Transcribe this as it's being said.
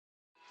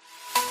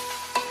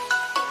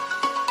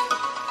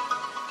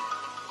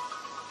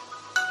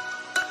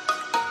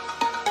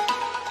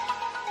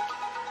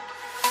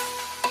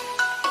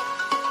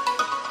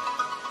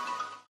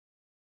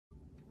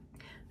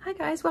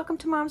guys, welcome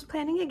to Mom's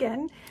Planning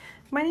again.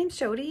 My name's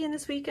Jody and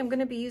this week I'm going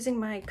to be using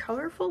my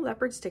Colorful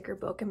Leopard sticker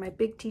book and my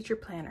big teacher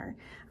planner.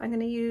 I'm going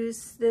to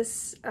use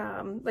this,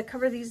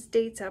 cover these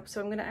dates up,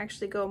 so I'm going to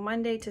actually go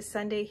Monday to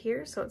Sunday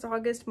here. So it's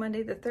August,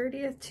 Monday the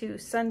 30th to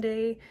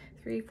Sunday,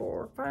 3,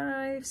 4,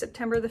 5,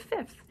 September the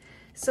 5th.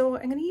 So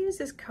I'm going to use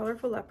this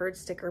Colorful Leopard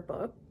sticker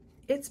book.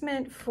 It's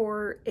meant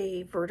for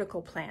a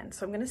vertical plan.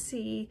 So I'm going to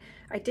see,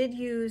 I did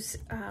use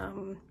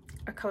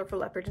a Colorful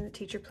Leopard in the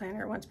teacher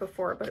planner once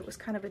before, but it was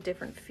kind of a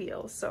different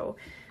feel. So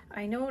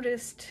I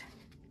noticed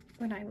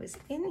when I was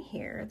in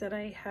here that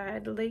I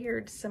had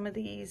layered some of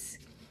these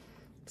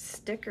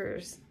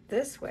stickers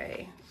this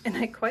way and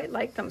I quite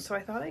like them. So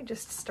I thought I'd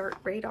just start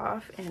right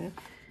off and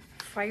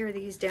fire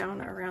these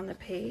down around the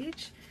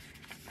page.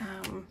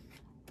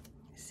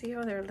 See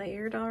how they're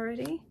layered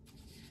already?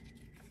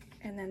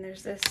 And then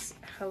there's this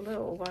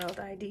Hello Wild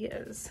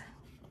Ideas.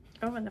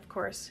 Oh, and of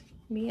course,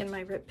 me and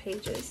my ripped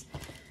pages.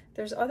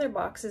 There's other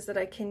boxes that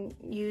I can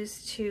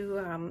use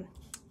to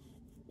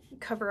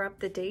cover up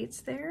the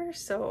dates there.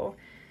 So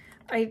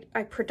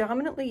I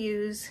predominantly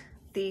use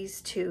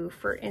these two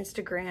for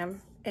Instagram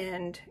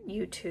and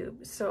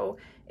YouTube. So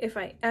if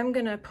I am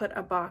gonna put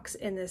a box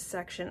in this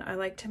section, I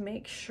like to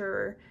make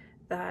sure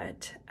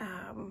that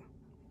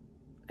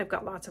I've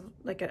got lots of,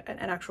 like an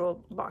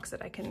actual box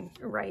that I can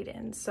write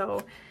in.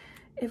 So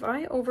if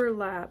I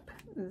overlap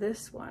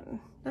this one,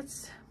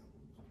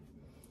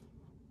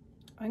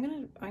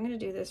 I'm gonna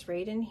do this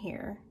right in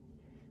here.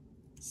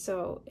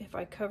 So if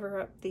I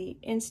cover up the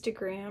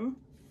Instagram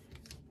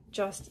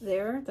just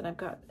there, then I've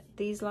got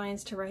these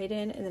lines to write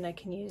in, and then I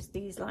can use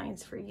these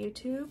lines for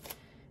YouTube.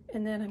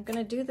 And then I'm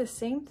gonna do the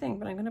same thing,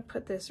 but I'm gonna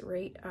put this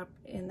right up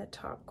in the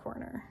top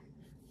corner.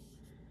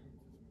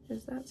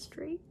 Is that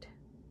straight?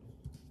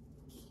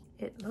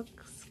 It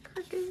looks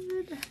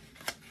crooked.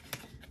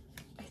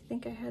 I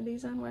think I had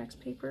these on wax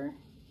paper.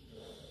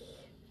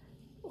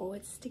 Oh,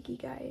 it's sticky,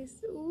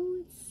 guys. Oh,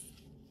 it's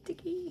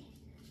sticky.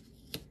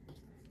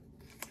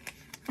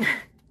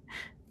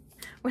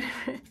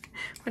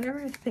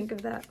 Whenever I think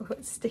of that, oh,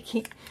 it's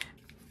sticky.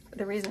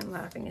 The reason I'm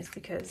laughing is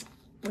because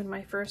when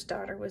my first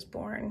daughter was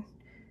born,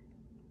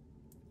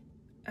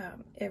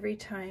 every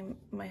time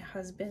my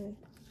husband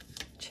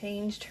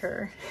changed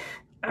her,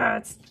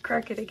 it's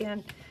crooked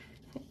again.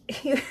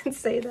 He would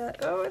say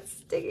that, oh, it's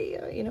sticky,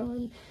 you know,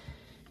 and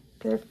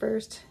their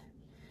first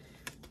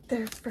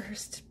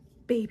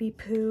baby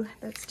poo.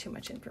 That's too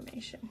much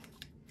information.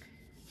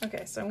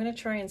 Okay, so I'm gonna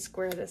try and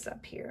square this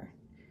up here.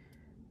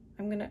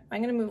 I'm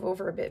gonna move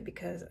over a bit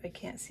because I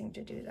can't seem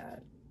to do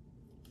that.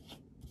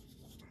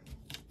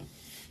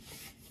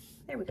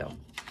 There we go.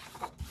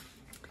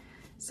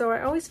 So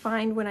I always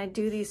find when I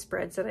do these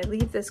spreads that I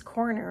leave this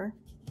corner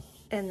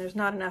and there's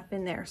not enough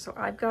in there. So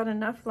I've got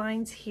enough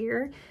lines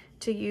here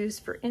to use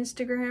for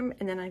Instagram,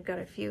 and then I've got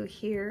a few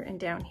here and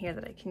down here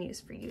that I can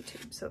use for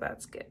YouTube, so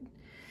that's good.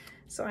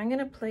 So I'm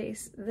gonna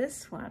place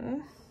this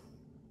one,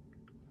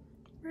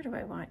 where do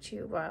I want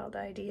you, Wild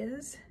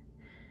Ideas?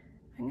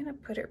 I'm gonna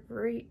put it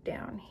right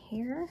down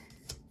here,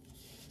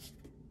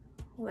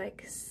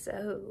 like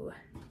so.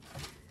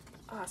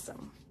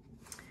 Awesome.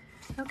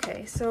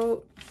 Okay,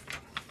 so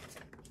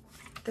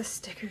the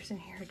stickers in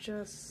here are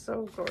just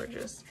so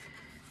gorgeous.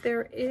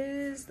 There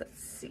is,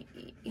 let's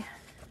see,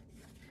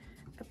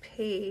 a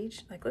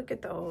page, like look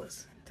at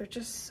those. They're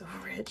just so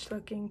rich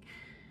looking.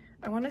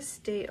 I want to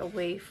stay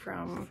away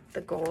from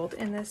the gold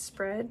in this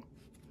spread,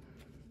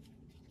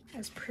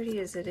 as pretty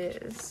as it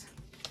is.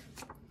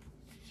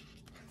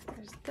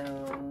 There's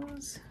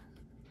those.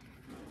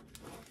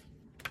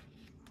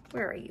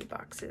 Where are you,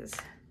 boxes?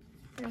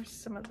 There's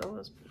some of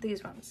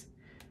these ones.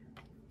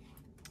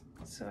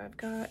 So I've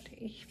got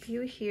a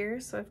few here.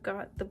 So I've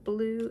got the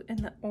blue and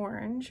the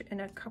orange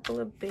and a couple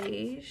of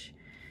beige.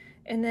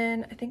 And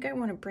then I think I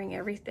want to bring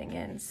everything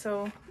in.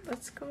 So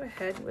let's go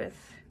ahead with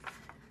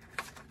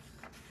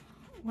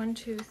 1,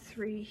 2,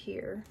 3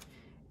 here.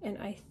 And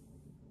I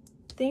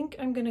think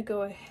I'm going to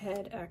go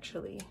ahead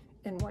actually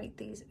and white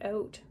these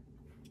out.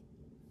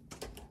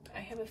 I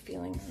have a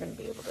feeling I'm going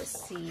to be able to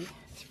see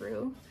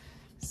through.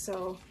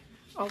 So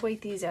I'll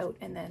white these out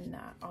and then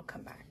I'll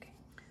come back.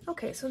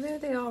 Okay, so there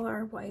they all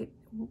are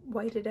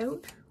whited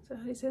out. Is that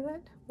how you say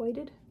that?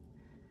 Whited?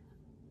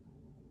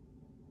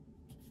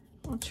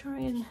 I'll try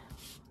and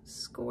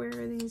square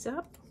these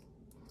up.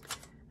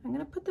 I'm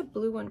gonna put the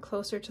blue one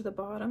closer to the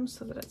bottom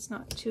so that it's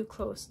not too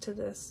close to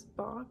this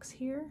box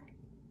here.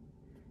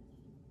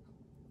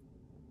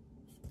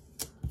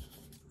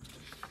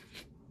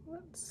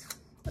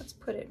 Let's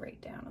put it right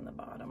down on the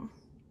bottom.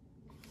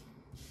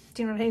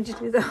 Do you know what I need to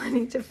do though? I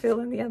need to fill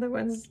in the other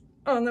ones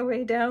on the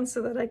way down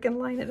so that I can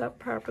line it up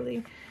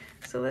properly.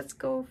 So let's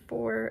go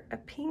for a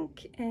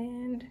pink,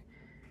 and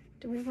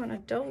do we want a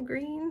dull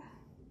green?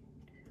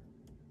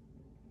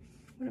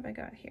 What have I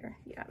got here?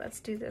 Yeah, let's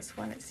do this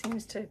one. It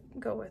seems to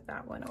go with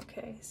that one.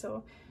 Okay,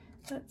 so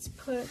let's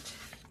put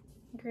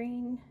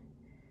green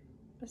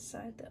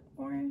beside the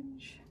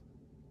orange,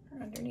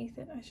 or underneath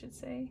it, I should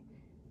say.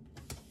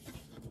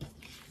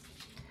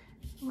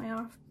 Am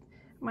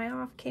I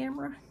off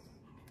camera?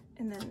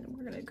 And then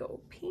we're gonna go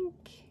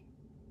pink.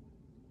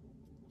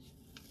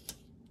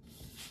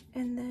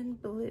 And then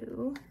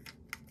blue.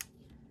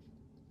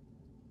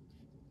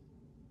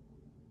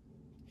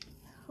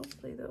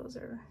 Hopefully those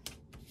are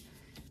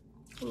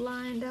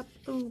lined up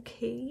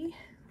okay.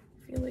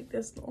 I feel like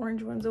this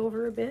orange one's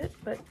over a bit,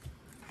 but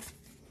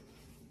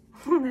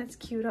that's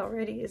cute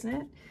already, isn't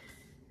it?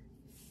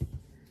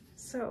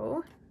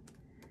 So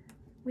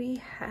we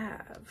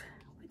have,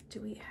 what do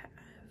we have?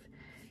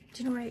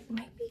 Do you know, it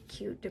might be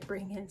cute to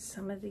bring in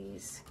some of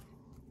these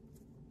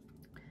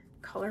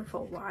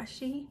colorful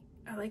washi.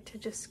 I like to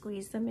just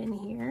squeeze them in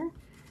here.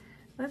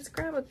 Let's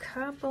grab a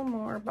couple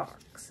more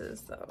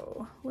boxes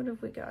though. What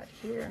have we got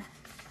here?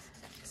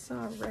 I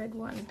saw a red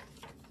one.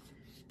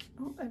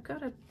 Oh, I've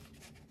got a,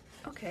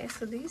 okay,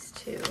 so these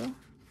two.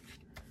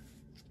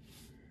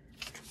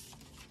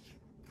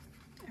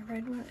 A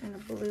red one and a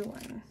blue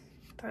one.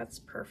 That's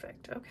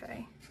perfect,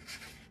 okay.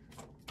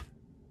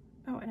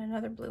 Oh, and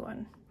another blue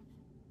one.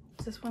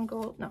 Is this one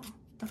gold? No,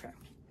 okay.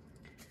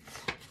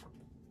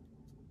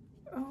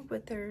 Oh,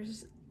 but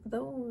there's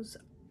those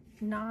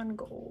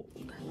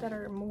non-gold that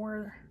are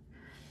more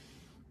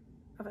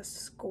of a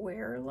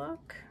square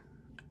look.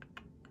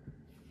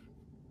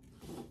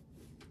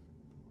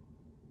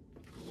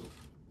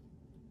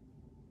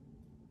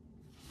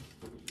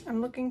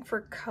 I'm looking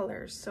for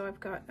colors, so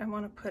I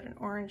want to put an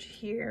orange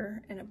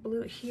here and a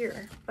blue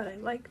here, but I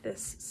like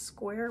this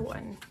square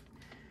one.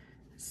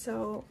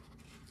 So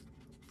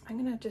I'm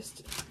gonna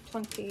just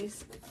plunk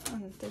these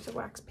on, there's a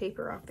wax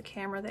paper off the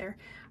camera there.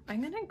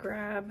 I'm gonna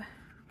grab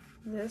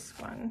this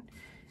one,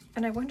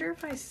 and I wonder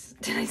if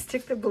did I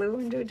stick the blue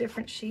into a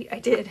different sheet? I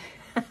did.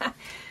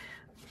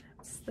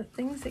 It's the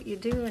things that you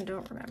do and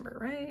don't remember,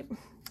 right?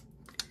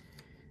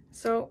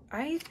 So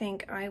I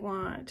think I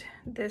want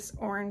this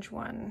orange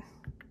one.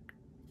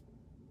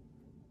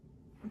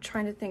 I'm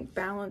trying to think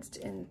balanced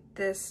in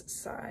this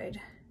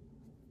side.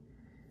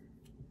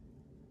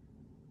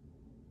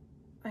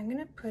 I'm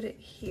gonna put it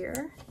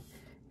here,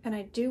 and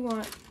I do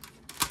want,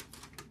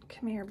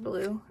 come here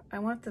blue, I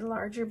want the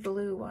larger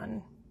blue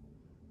one.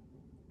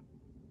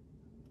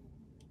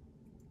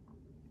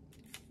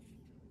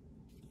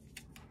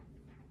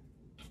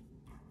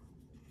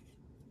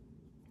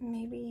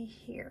 Maybe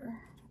here.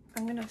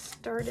 I'm gonna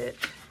start it,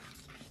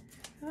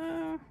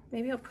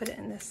 maybe I'll put it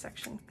in this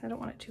section. I don't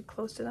want it too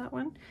close to that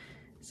one.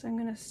 So I'm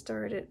gonna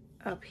start it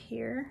up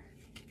here.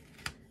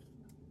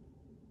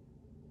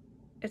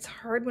 It's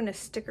hard when a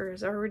sticker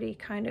is already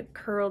kind of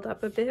curled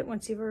up a bit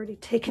once you've already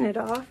taken it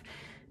off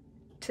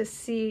to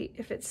see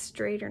if it's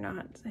straight or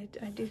not.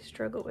 I do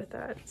struggle with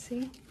that,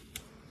 see?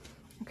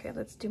 Okay,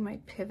 let's do my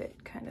pivot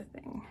kind of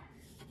thing.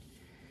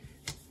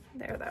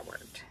 There, that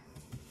worked.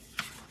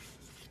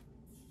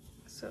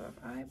 So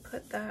if I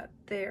put that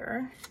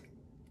there,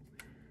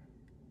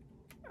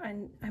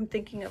 I'm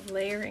thinking of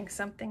layering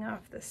something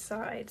off the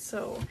side.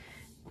 So,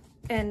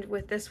 and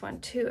with this one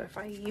too, if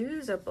I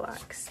use a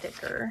black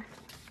sticker,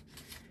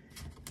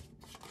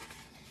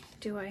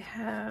 do I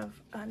have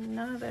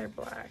another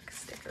black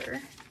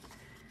sticker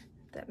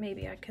that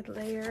maybe I could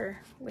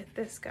layer with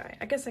this guy?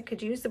 I guess I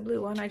could use the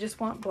blue one. I just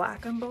want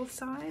black on both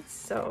sides.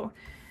 So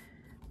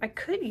I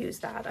could use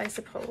that, I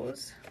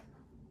suppose,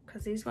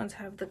 because these ones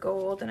have the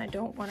gold and I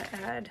don't want to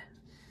add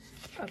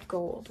a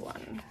gold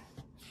one.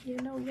 You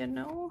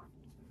know.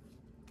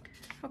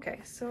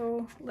 Okay,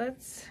 so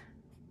let's,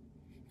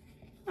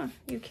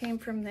 you came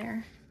from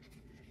there.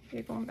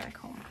 You're going back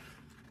home.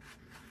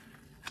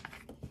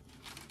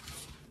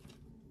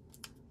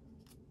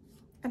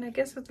 And I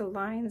guess with the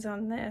lines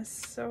on this,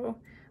 so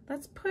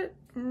let's put,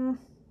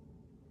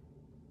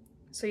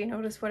 so you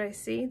notice what I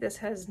see? This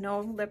has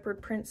no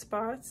leopard print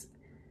spots,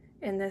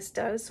 and this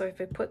does. So if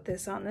I put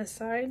this on this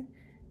side,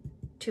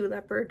 2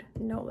 leopard,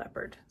 no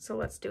leopard. So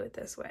let's do it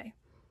this way.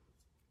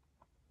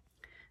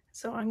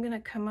 So I'm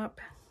gonna come up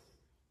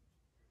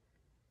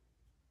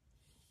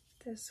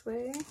this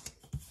way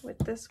with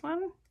this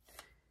one,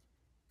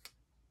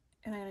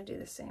 and I'm gonna do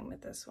the same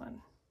with this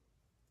one.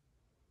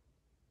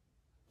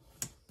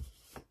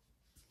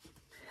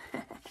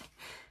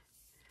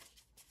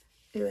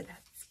 Ooh,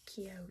 that's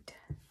cute.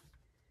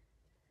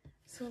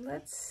 So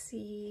let's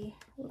see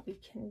what we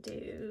can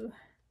do.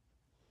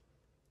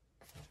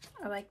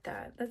 I like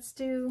that. Let's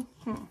do,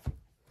 I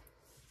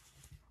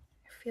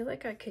feel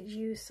like I could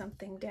use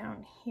something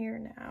down here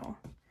now.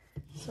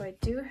 So I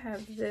do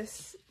have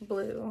this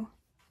blue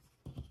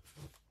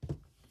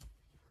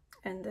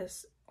and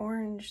this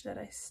orange that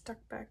I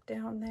stuck back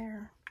down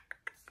there.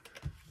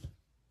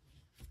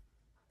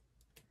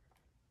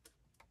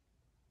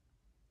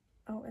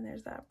 Oh, and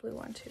there's that blue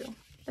one too.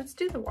 Let's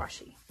do the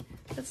washi.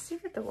 Let's see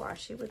what the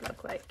washi would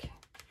look like.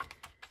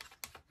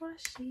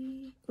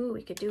 Washi. Ooh,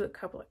 we could do a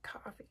couple of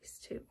coffees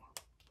too.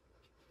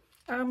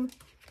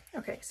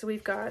 Okay, so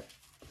we've got,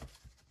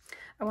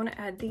 I want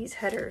to add these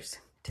headers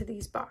to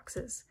these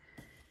boxes.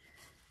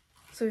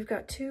 So we've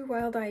got 2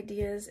 wild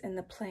ideas in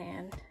the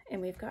plan,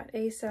 and we've got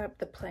ASAP,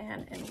 the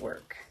plan, and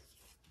work.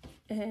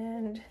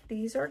 And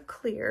these are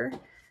clear,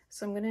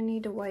 so I'm going to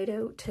need to white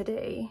out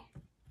today.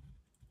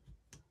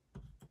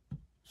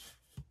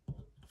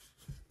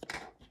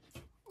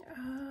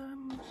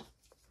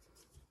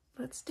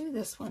 let's do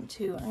this one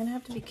too. I'm gonna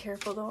have to be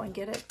careful though and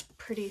get it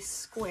pretty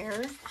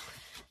square,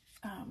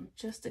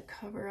 just to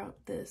cover up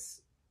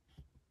this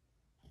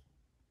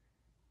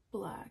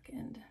black,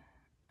 and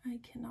I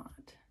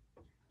cannot.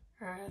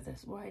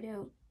 This white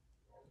out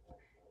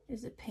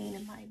is a pain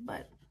in my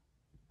butt.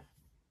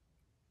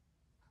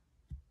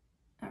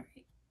 All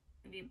right,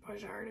 if you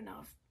push hard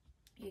enough,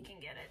 you can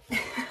get it.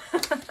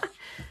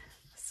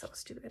 So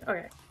stupid.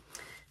 Okay,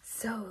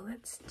 so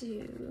let's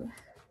do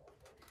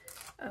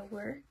a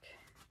work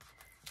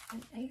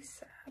and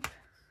ASAP.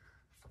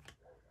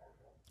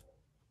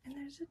 And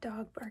there's a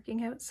dog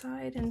barking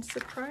outside, and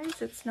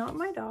surprise, it's not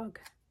my dog.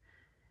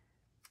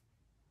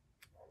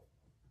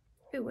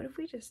 Ooh, what if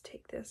we just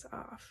take this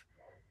off?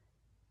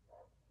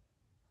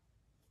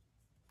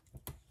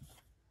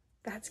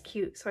 That's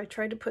cute. So I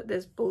tried to put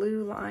this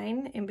blue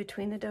line in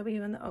between the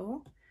W and the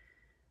O.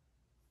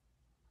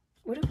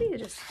 What if we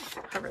just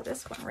hover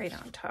this one right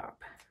on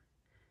top?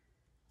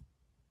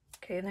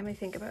 Okay, let me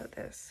think about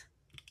this.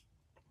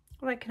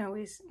 Well, I can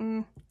always,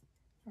 I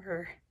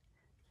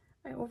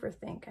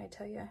overthink, I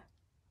tell you.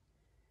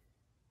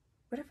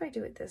 What if I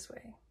do it this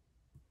way?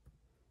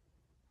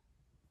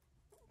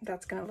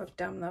 That's gonna look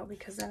dumb though,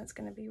 because then it's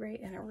gonna be right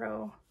in a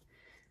row.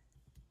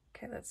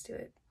 Okay, let's do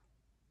it.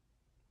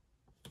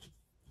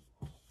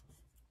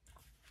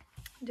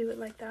 Do it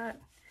like that.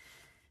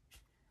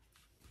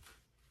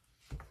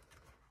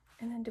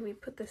 And then do we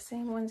put the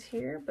same ones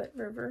here, but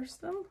reverse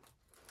them?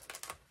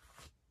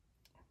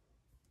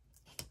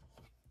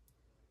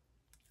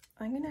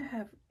 I'm gonna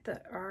have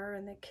the R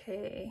and the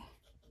K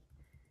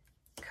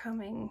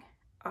coming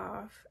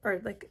off, or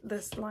like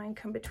this line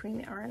come between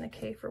the R and the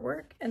K for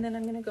work, and then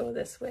I'm gonna go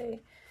this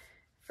way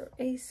for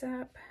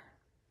ASAP.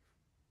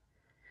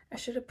 I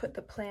should have put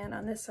the plan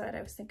on this side.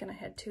 I was thinking I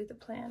had two, the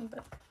plan,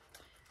 but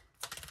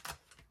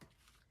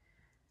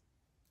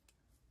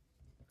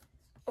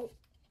oh,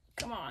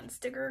 come on,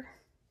 sticker.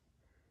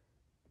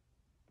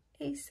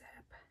 ASAP.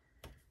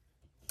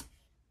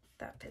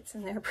 That fits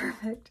in there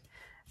perfect.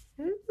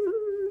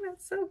 Ooh,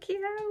 that's so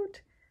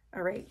cute.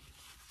 All right,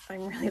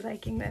 I'm really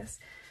liking this.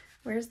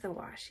 Where's the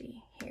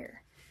washi?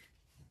 Here.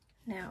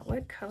 Now,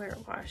 what color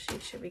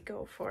washi should we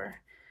go for?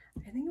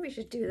 I think we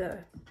should do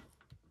the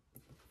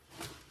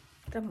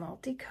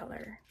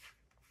multicolor.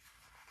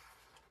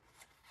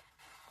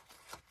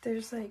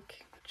 There's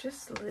like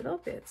just little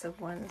bits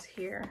of ones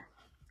here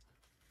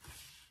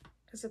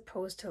as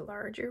opposed to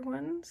larger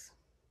ones.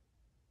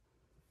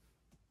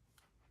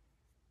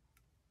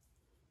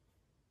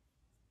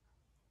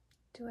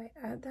 Do I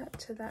add that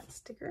to that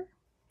sticker?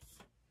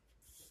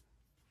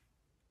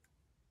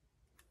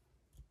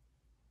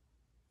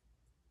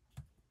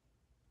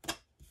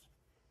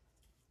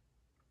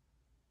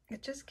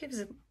 It just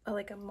gives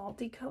like a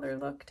multicolor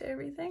look to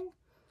everything.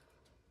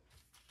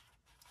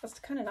 That's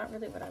kind of not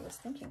really what I was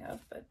thinking of,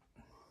 but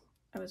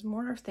I was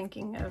more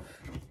thinking of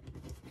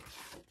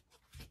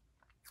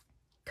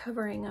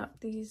covering up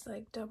these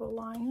like double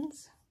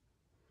lines.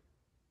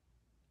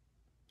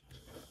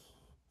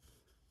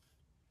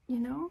 You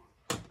know?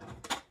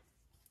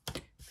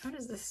 How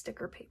does this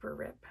sticker paper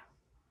rip?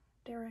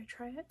 Dare I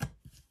try it?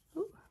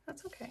 Ooh,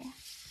 that's okay.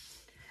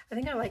 I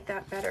think I like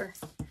that better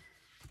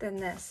than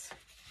this.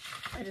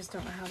 I just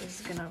don't know how this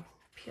is gonna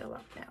peel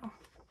up now.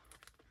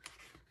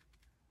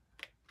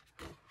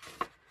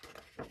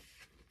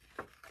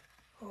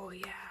 Oh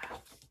yeah,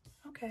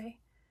 okay.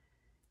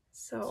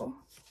 So,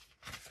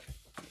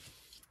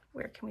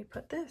 where can we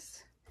put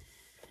this?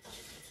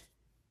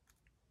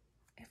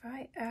 If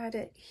I add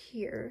it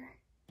here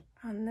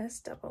on this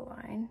double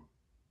line,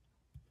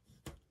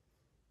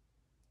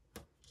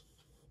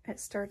 it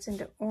starts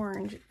into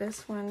orange.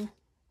 This one,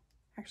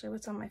 actually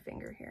what's on my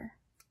finger here?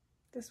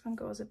 This one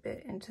goes a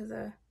bit into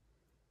the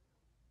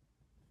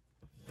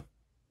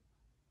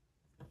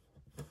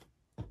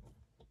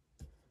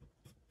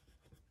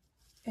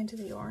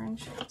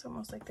orange. It's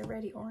almost like the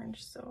ready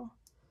orange, so.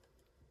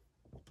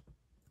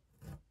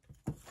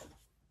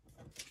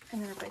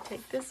 And then if I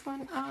take this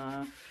one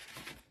off,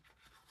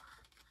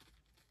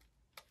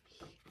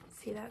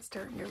 see that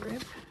starting to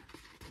rip?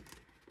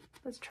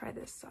 Let's try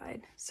this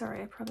side.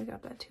 Sorry, I probably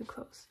got that too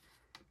close.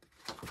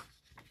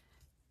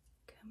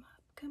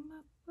 Come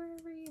up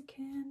wherever you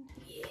can.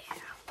 Yeah.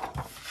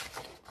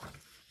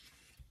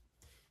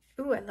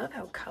 Ooh, I love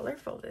how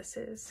colorful this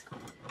is.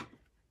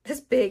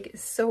 This big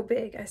is so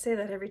big. I say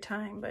that every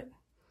time, but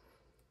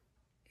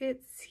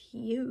it's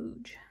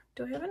huge.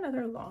 Do I have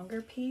another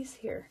longer piece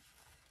here?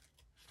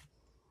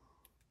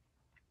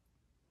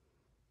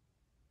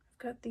 I've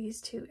got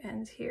these two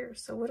ends here.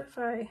 So what if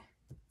I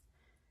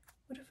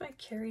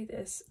carry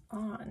this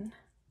on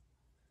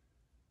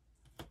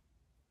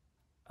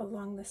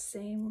along the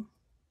same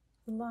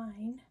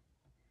line,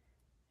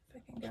 if I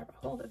can grab a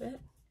hold of it,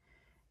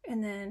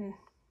 and then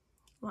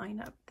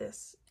line up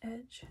this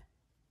edge.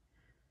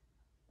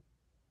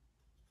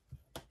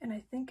 And I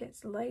think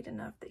it's light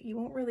enough that you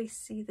won't really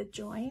see the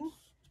join.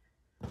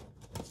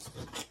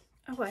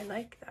 Oh, I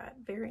like that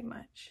very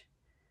much.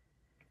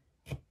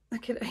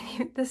 Look at,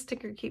 this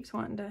sticker keeps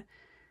wanting to,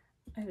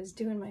 I was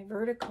doing my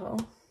vertical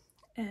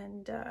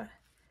And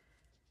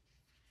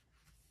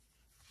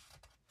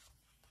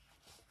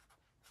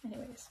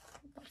anyways,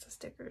 lots of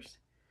stickers.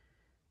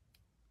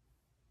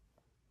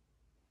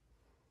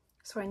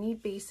 So I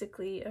need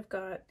basically, I've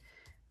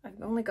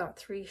only got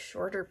 3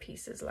 shorter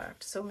pieces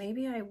left. So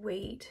maybe I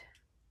wait,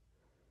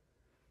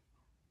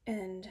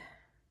 and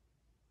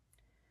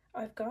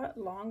I've got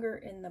longer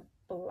in the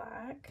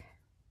black.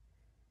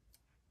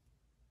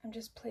 I'm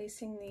just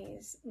placing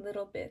these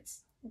little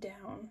bits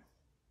down.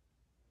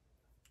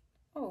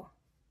 Oh.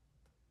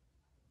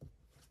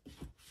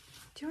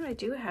 Do you know what I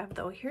do have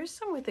though? Here's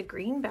some with a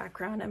green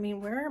background. I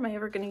mean, where am I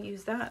ever going to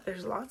use that?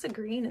 There's lots of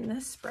green in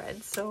this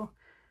spread, so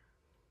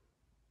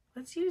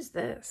let's use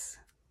this.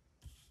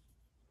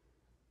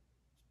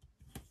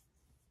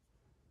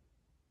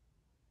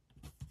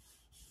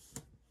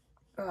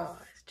 Oh,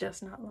 it's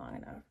just not long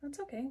enough. That's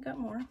okay, got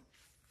more.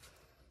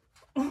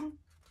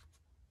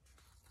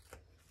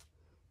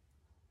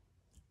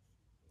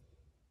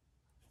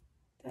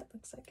 That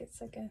looks like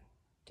it's like a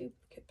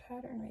duplicate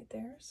pattern right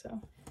there,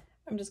 so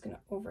I'm just going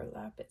to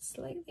overlap it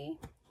slightly.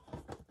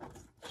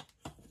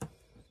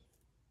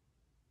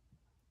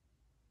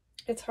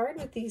 It's hard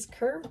with these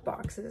curved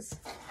boxes.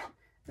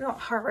 Not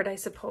hard, I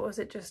suppose.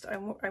 It just, I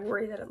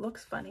worry that it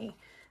looks funny.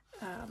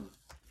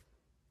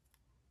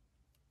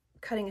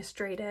 Cutting a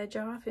straight edge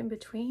off in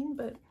between,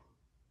 but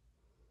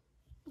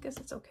I guess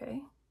it's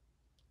okay.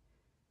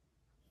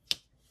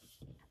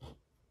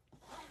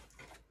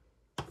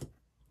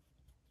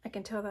 I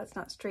can tell that's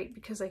not straight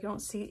because I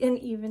don't see an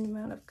even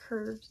amount of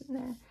curves in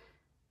there.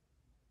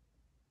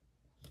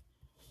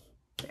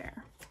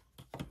 There.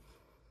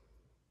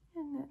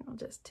 And then I'll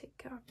just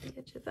take off the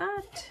edge of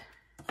that.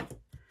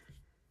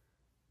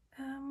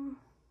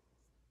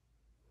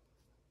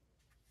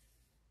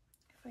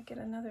 If I get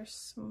another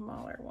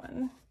smaller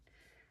one,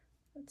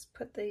 let's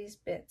put these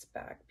bits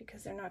back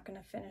because they're not going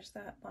to finish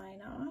that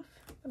line off,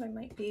 but I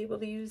might be able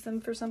to use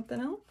them for something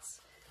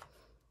else.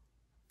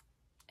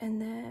 And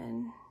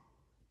then,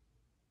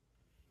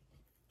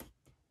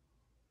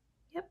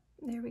 yep,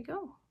 there we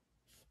go.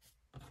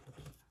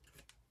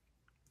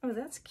 Oh,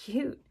 that's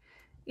cute.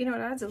 You know,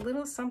 it adds a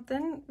little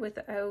something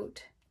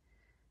without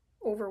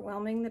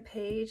overwhelming the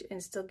page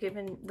and still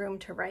giving room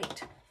to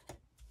write.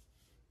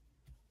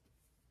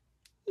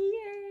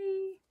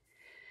 Yay!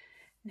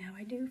 Now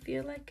I do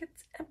feel like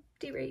it's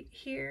empty right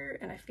here,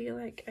 and I feel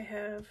like I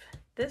have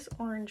this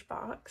orange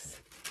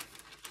box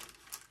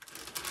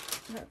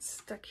that's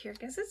stuck here.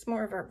 I guess it's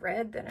more of a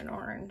red than an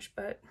orange,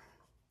 but,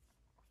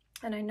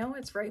 and I know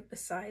it's right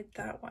beside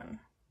that one.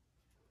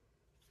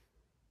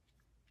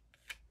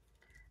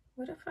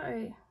 What if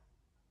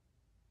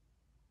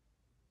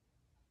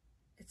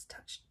it's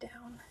touched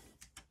down?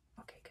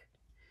 Okay, good.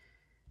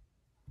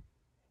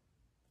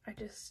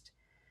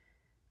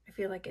 I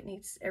feel like it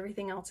needs,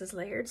 everything else is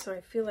layered, so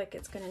I feel like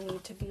it's going to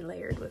need to be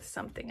layered with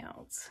something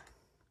else.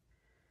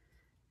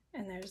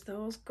 And there's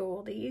those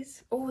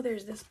goldies. Oh,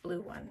 there's this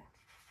blue one.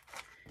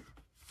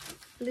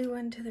 Blue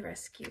one to the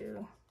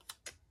rescue.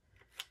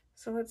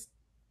 So let's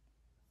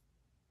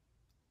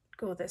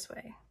go this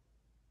way.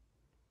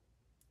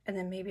 And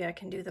then maybe I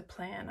can do the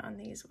plan on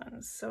these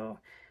ones. So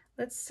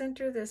let's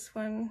center this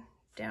one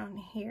down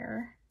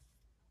here.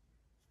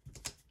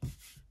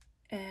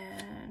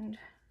 And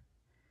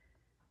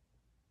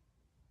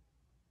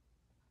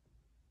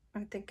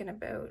I'm thinking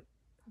about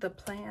the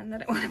plan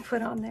that I want to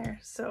put on there.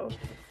 So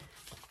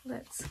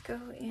let's go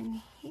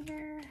in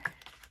here.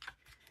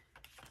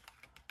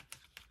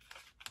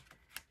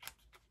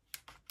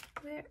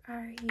 Where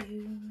are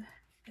you?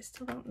 I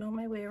still don't know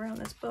my way around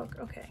this book.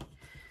 Okay,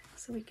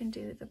 so we can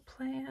do the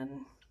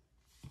plan.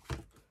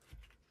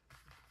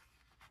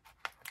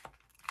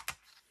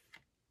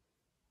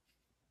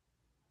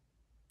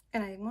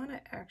 And I want to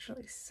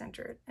actually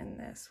center it in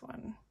this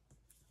one.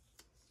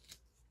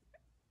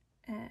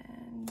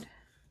 And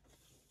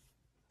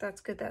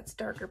that's good, that's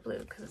darker blue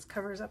because it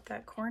covers up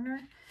that corner.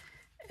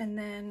 And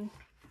then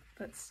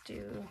let's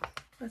do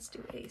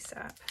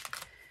ASAP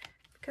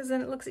because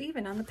then it looks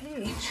even on the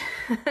page.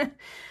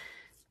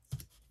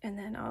 And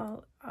then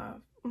I'll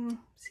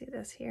see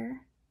this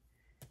here.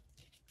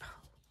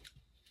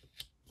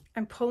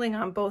 I'm pulling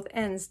on both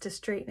ends to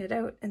straighten it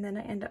out, and then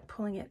I end up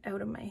pulling it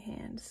out of my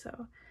hand.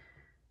 So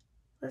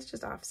let's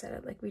just offset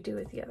it like we do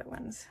with the other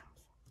ones.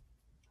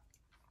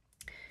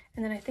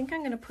 And then I think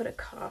I'm going to put a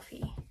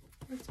coffee.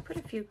 Let's put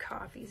a few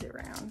coffees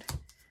around.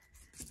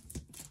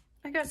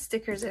 I got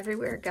stickers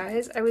everywhere,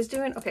 guys. I was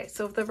doing, okay,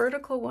 so the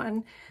vertical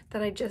one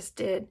that I just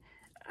did,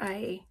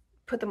 I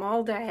put them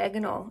all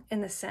diagonal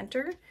in the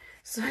center.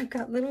 So I've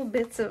got little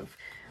bits of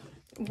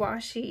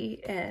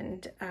washi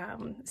and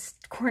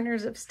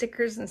corners of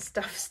stickers and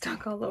stuff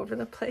stuck all over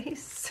the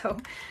place. So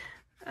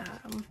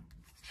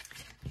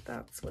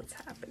that's what's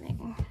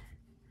happening.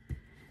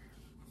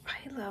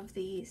 I love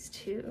these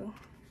too.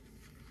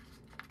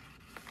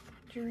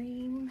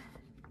 Dream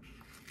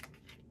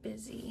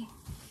Busy.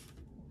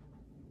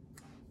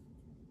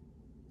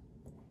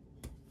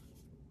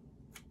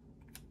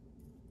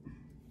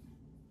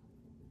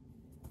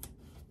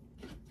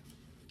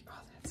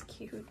 Oh, that's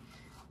cute.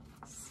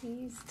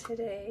 Seize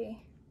today.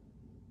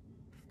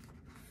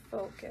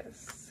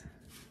 Focus.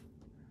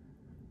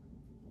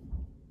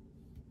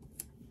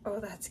 Oh,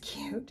 that's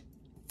cute.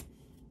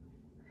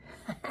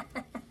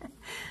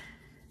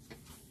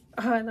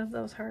 Oh, I love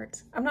those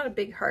hearts. I'm not a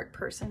big heart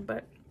person,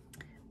 but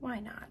why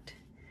not?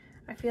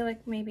 I feel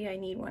like maybe I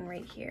need one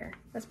right here.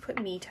 Let's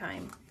put me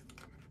time.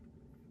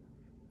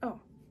 Oh,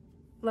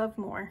 love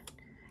more.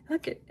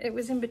 Look, it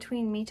was in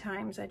between me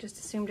times. I just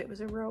assumed it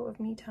was a row of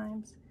me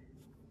times.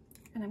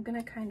 And I'm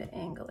gonna kind of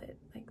angle it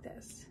like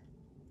this.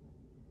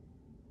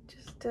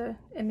 Just to,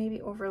 and maybe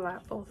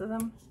overlap both of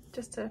them,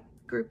 just to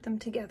group them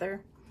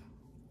together.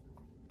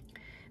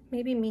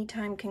 Maybe me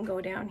time can go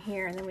down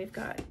here, and then we've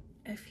got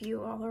a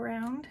few all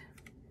around.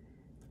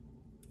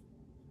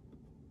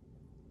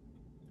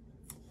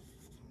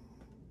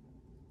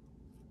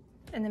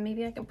 And then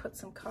maybe I can put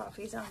some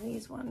coffees on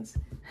these ones.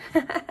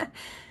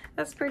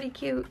 That's pretty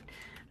cute.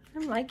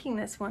 I'm liking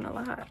this one a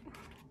lot.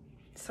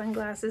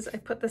 Sunglasses, I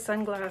put the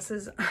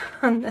sunglasses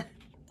on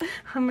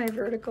my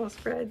vertical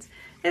spreads.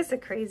 It's a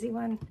crazy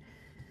one.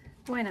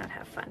 Why not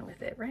have fun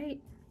with it,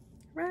 right?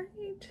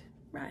 Right.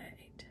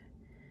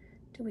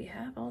 Do we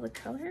have all the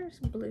colors?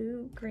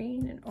 Blue,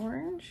 green, and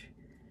orange.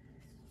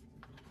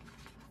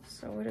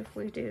 So what if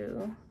we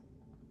do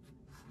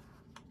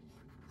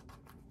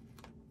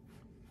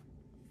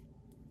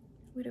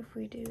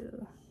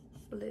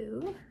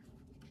blue?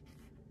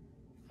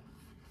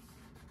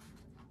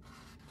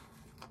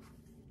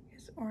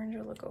 Guess orange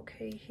will look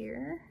okay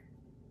here.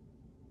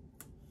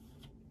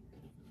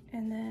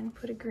 And then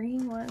put a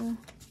green one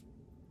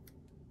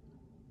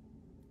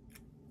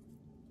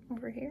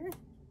over here.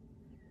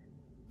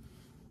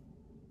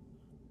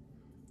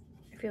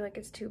 I feel like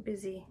it's too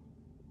busy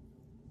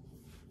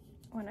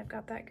when I've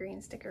got that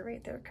green sticker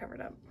right there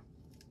covered up.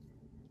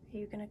 Are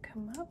you gonna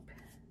come up?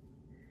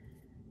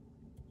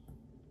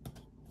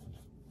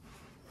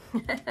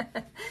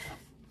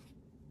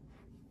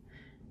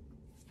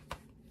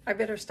 I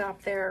better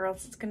stop there or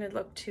else it's gonna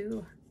look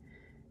too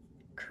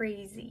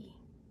crazy.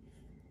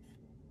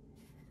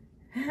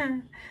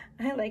 I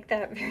like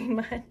that very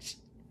much.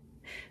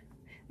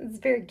 It's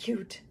very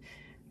cute.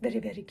 Very,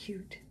 very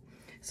cute.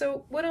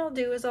 So what I'll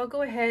do is I'll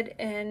go ahead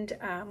and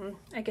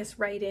I guess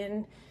write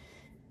in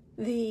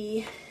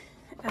the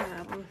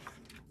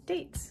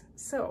dates.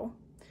 So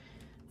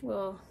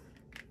we'll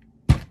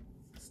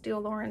steal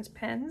Lauren's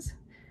pens.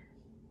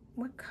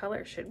 What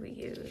color should we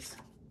use?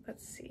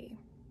 Let's see.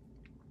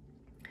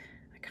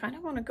 I kind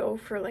of want to go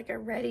for like a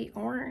reddy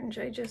orange.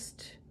 I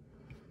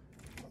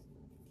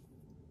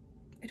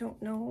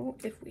don't know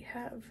if we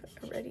have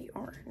a reddy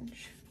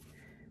orange.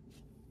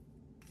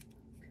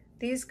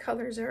 These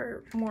colors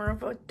are more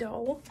of a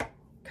dull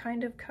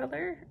kind of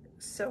color,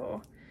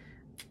 so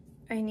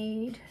I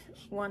need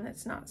one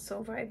that's not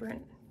so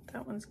vibrant.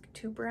 That one's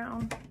too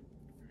brown.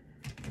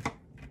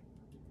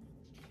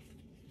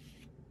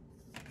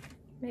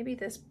 Maybe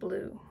this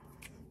blue.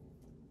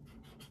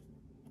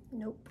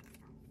 Nope.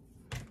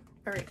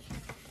 All right,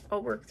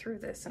 I'll work through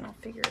this and I'll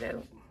figure it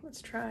out.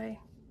 Let's try.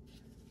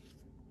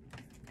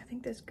 I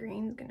think this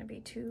green's gonna be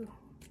too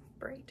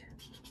bright.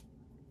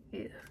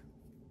 Yeah.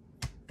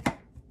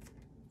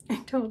 I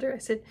told her, I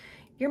said,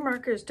 your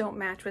markers don't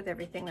match with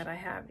everything that I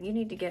have. You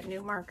need to get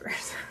new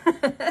markers.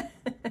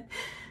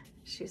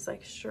 She's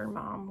like, sure,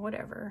 Mom,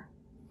 whatever.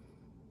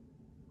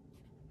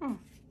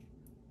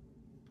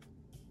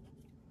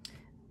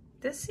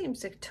 This seems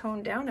to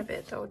tone down a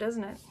bit though,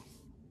 doesn't it?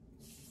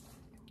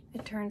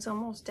 It turns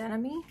almost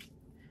denim-y.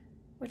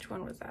 Which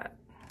one was that?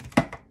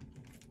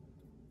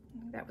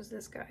 That was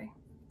this guy.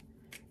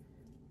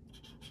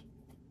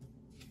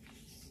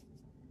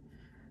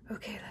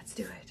 Okay, let's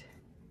do it.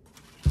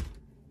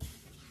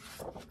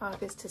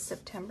 August to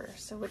September.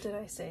 So what did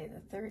I say?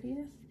 The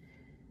 30th?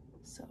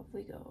 So if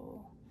we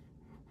go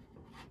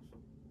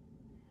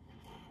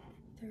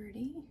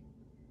 30,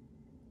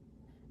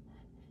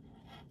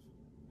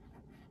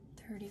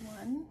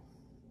 31,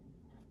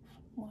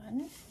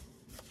 1,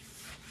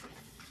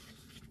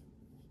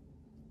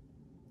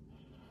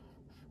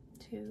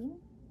 2,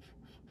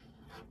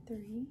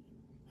 3,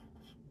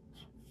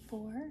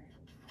 4,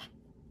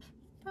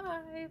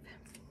 5.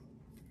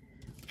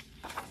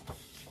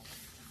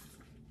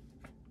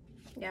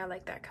 Yeah, I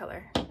like that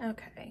color.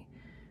 Okay,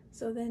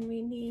 so then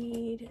we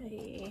need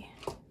a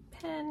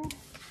pen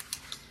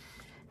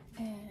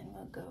and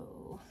we'll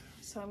go.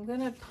 So I'm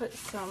gonna put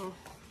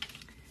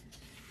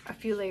a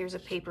few layers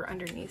of paper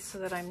underneath so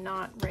that I'm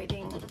not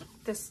writing.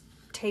 This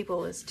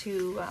table is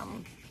too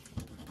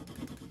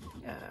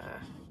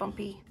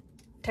bumpy,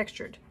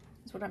 textured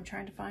is what I'm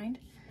trying to find.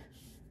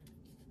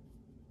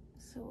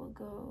 So we'll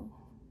go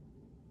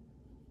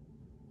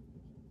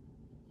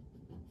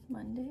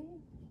Monday,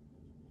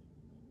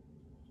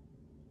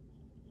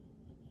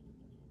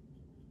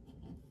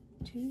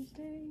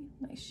 Tuesday,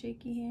 nice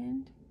shaky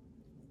hand.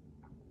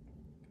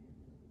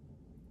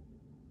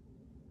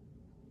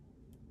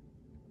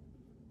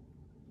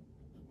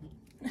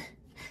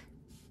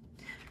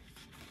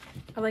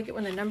 I like it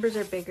when the numbers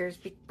are bigger.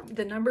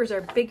 The numbers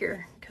are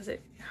bigger because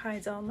it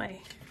hides all my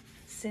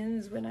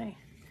sins when I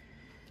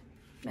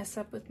mess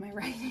up with my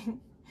writing.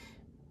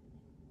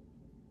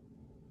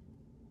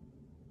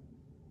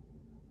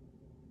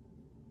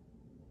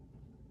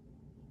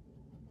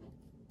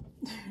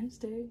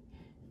 Thursday,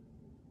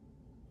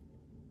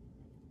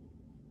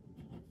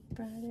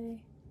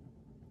 Friday,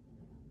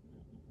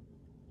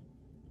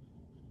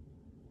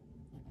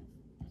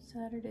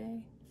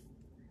 Saturday,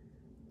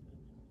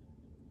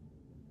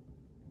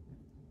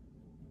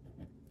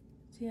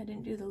 see, I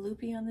didn't do the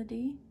loopy on the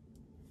D.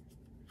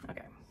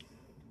 Okay.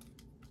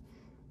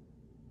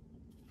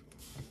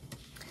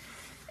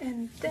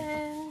 And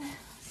then,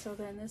 so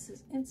then this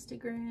is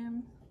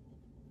Instagram.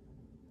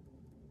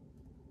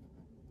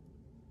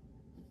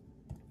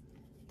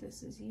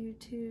 This is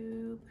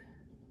YouTube.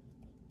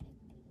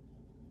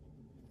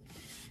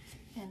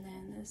 And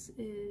then this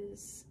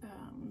is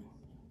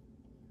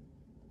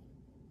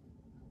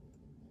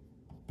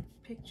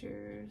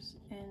pictures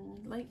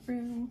in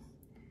Lightroom.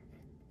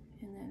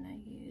 And then I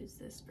use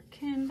this for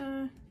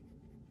Canva.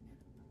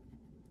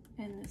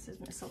 And this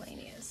is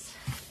miscellaneous.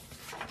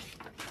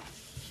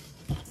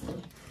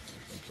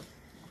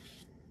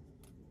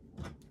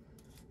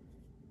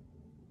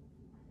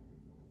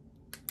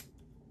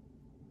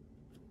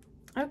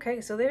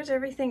 Okay, so there's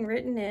everything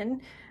written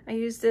in. I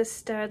use this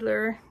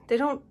Stadler. They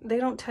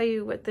don't tell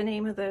you what the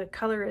name of the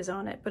color is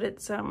on it, but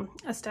it's a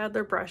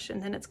Stadler brush,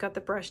 and then it's got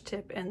the brush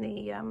tip and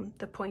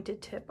the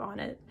pointed tip on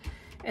it.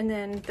 And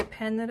then the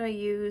pen that I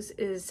use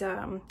is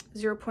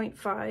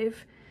 0.5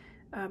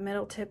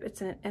 metal tip.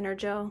 It's an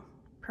Energel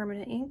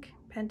permanent ink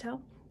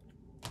Pentel,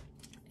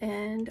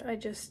 and I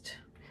just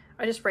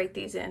write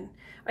these in.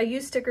 I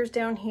use stickers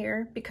down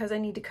here because I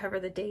need to cover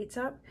the dates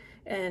up,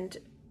 and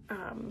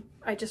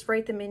I just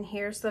write them in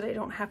here so that I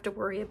don't have to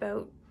worry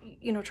about,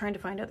 you know, trying to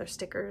find other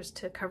stickers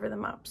to cover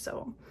them up.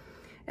 So,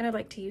 and I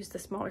like to use the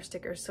smaller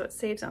stickers, so it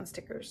saves on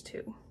stickers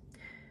too.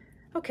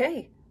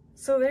 Okay,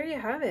 so there you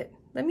have it.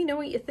 Let me know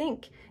what you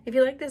think. If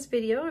you like this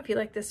video, if you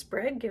like this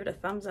spread, give it a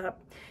thumbs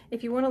up.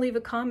 If you want to leave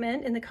a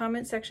comment in the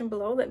comment section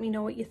below, let me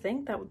know what you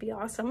think. That would be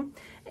awesome.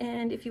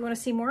 And if you want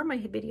to see more of my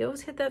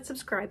videos, hit that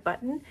subscribe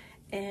button.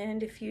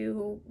 And if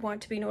you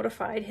want to be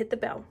notified, hit the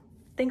bell.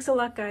 Thanks a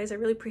lot, guys. I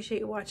really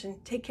appreciate you watching.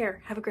 Take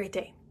care. Have a great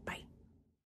day.